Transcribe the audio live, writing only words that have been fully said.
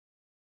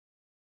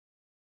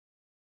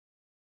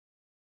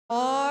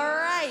All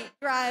right,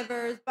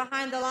 drivers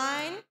behind the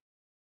line.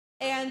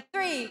 And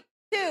 3,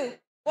 2,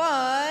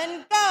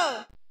 1,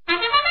 go.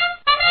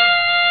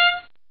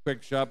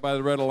 Quick shot by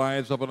the Red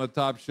Alliance up on the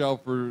top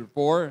shelf for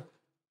 4.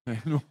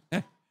 Getting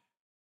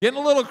a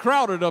little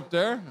crowded up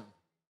there.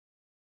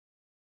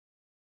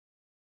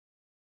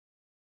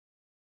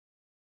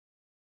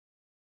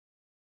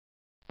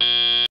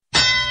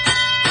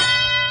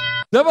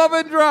 Step up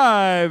and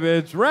drive.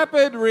 It's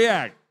Rapid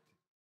React.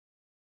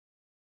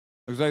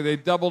 Looks like they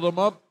doubled them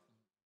up.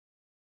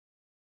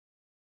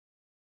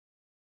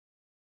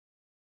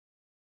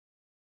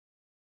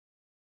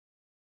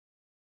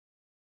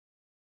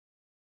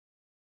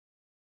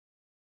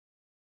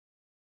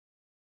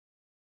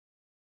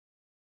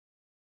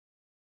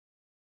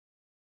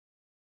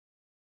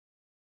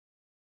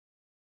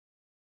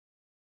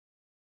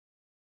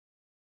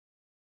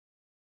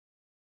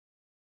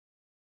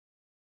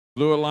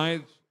 Blue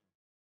Alliance.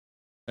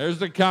 There's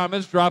the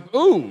Comets drop.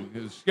 Ooh,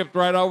 it skipped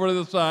right over to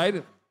the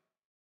side.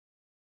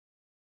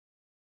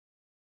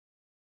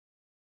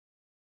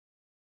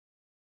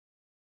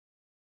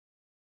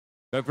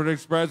 Bedford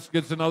Express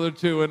gets another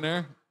 2 in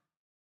there.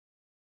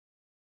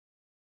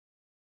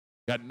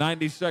 Got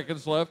 90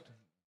 seconds left.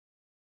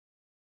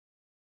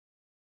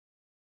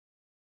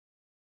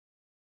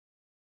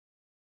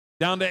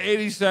 Down to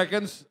 80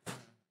 seconds.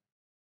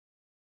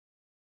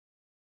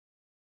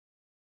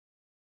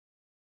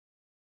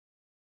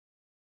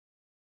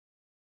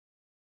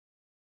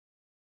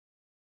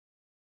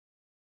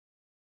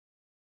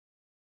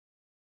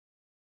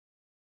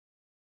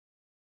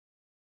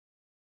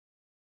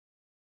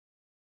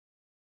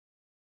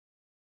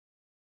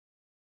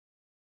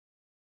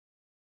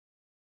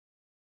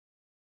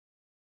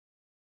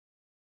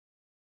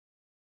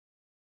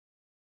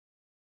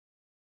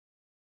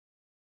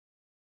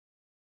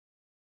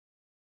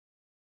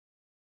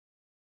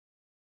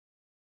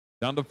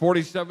 Down to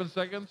 47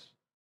 seconds.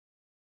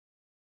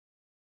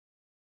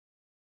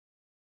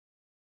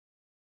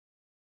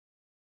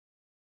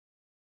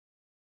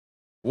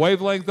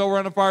 Wavelength over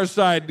on the far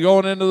side,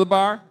 going into the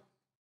bar.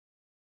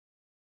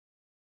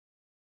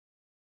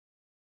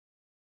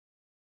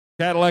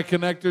 Cadillac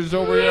connectors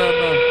over here on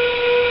the...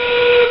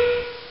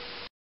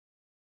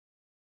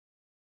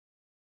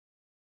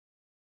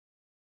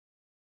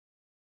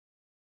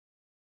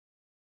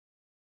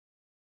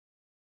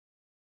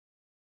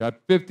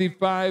 Got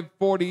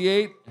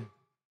 55-48.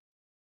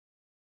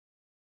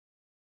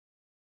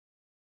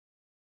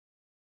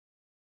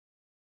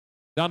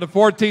 Down to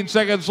 14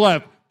 seconds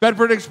left.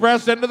 Bedford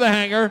Express into the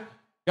hangar.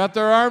 Got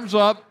their arms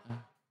up.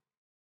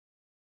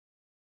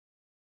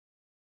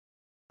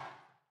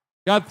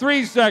 Got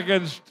 3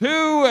 seconds. 2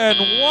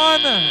 and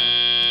 1.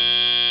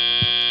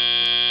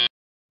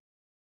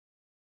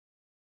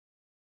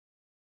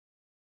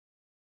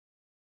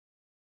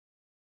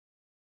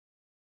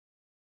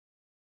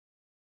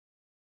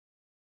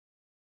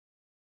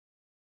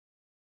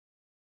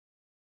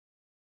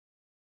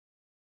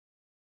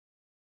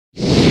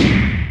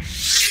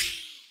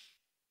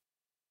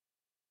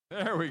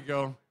 There we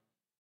go.